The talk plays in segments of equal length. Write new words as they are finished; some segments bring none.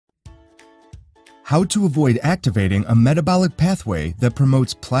How to avoid activating a metabolic pathway that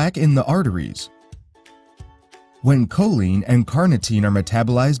promotes plaque in the arteries. When choline and carnitine are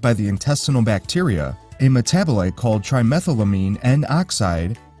metabolized by the intestinal bacteria, a metabolite called trimethylamine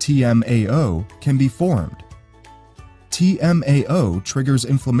N-oxide, TMAO, can be formed. TMAO triggers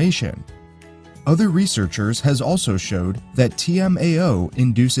inflammation. Other researchers has also showed that TMAO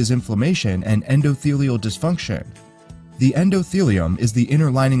induces inflammation and endothelial dysfunction. The endothelium is the inner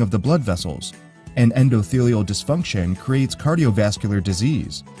lining of the blood vessels, and endothelial dysfunction creates cardiovascular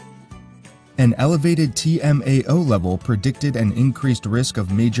disease. An elevated TMAO level predicted an increased risk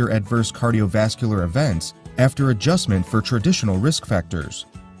of major adverse cardiovascular events after adjustment for traditional risk factors.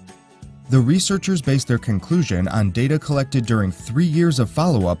 The researchers based their conclusion on data collected during 3 years of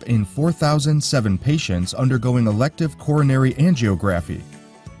follow-up in 4,007 patients undergoing elective coronary angiography.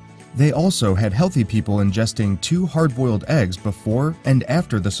 They also had healthy people ingesting 2 hard-boiled eggs before and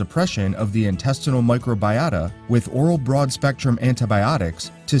after the suppression of the intestinal microbiota with oral broad-spectrum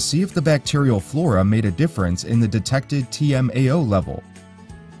antibiotics to see if the bacterial flora made a difference in the detected TMAO level.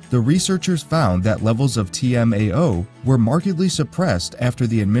 The researchers found that levels of TMAO were markedly suppressed after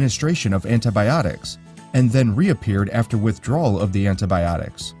the administration of antibiotics, and then reappeared after withdrawal of the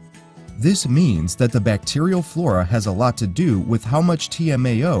antibiotics. This means that the bacterial flora has a lot to do with how much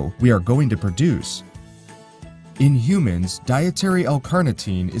TMAO we are going to produce. In humans, dietary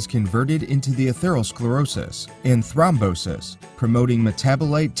L-carnitine is converted into the atherosclerosis and thrombosis, promoting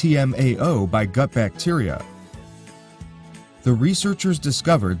metabolite TMAO by gut bacteria. The researchers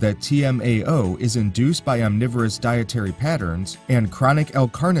discovered that TMAO is induced by omnivorous dietary patterns and chronic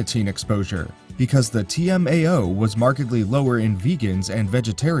L-carnitine exposure because the TMAO was markedly lower in vegans and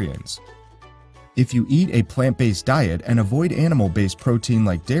vegetarians. If you eat a plant-based diet and avoid animal-based protein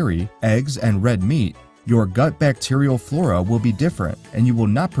like dairy, eggs, and red meat, your gut bacterial flora will be different and you will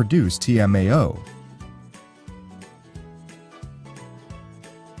not produce TMAO.